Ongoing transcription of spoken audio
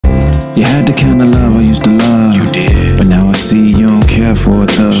You had the kind of love I used to love. You did. But now I see you don't care for a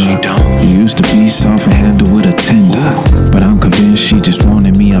thug. She don't. You used to be soft and handle with a tender. But I'm convinced she just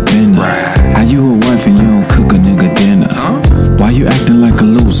wanted me up in her. Right. How you a wife and you don't cook a nigga dinner? Why you acting like a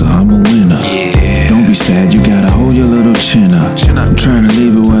loser? I'm a winner. Yeah. Don't be sad, you gotta hold your little chin up. I'm trying to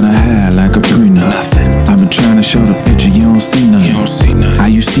leave it what I had like a prenup. Nothing. I've been trying to show the picture, you don't see nothing. You don't see nothing. How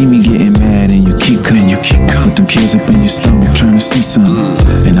you see me getting mad and you keep coming. Put them kids up in your stomach trying to see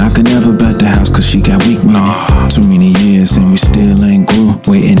something. And I could never bet the house cause she got weak money. Too many years and we still ain't grew.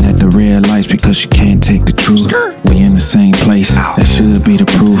 Waiting at the red lights because she can't take the truth. We in the same place, that should be the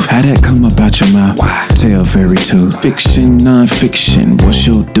proof. How that come about your mouth? Why? Tell fairy too. Fiction, non-fiction, what's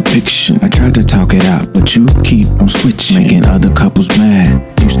your depiction? I tried to talk it out, but you keep on switching. Making other couples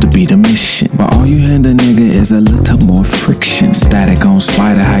mad, used to be the mission. But all you hand a nigga is a little more friction. Static on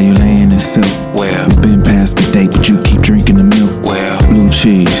spider, how you laying in silk? Well, We've been past the date, but you keep drinking the milk. well, Blue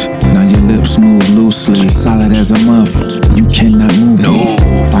cheese, now your lips move loosely. Solid as a muffin, you cannot move me.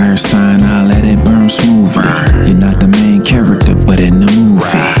 Fire sign, I'll let it burn smoothly. You're not the main character, but in the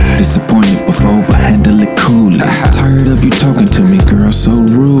movie. Disappointed before, but handle it coolly. Tired of you talking to me, girl, so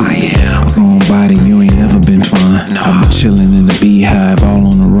rude. I am. Wrong body, you ain't ever been fine. No. I've been chilling in the beehive, all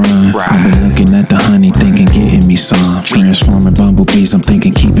on the run. I've been looking at the honey, thinking getting me some. Transforming bumblebees, I'm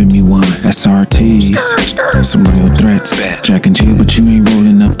thinking keeping me one. SRTs, some real threats. Jack and Jill, but you ain't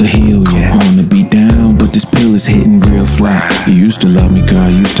rolling up the hill yet. On to be down, but this pill is hitting real flat. You used to love me, girl, I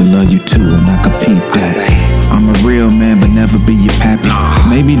used to love you too, and I could peep that. I'm a real man, but never be your pappy.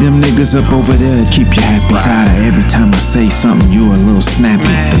 Maybe them niggas up over there keep you happy. Tired of every time I say something, you a little snappy.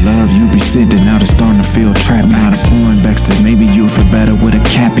 The love you be sending out is starting to feel trapped. Out of porn backstage, maybe you'll feel better with a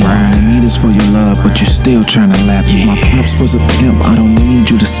cappy. I don't need us for your love, but you're still trying to lap me. My pops was a pimp, I don't need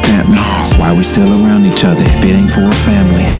you to stamp me. Why we still around each other if it ain't for a family?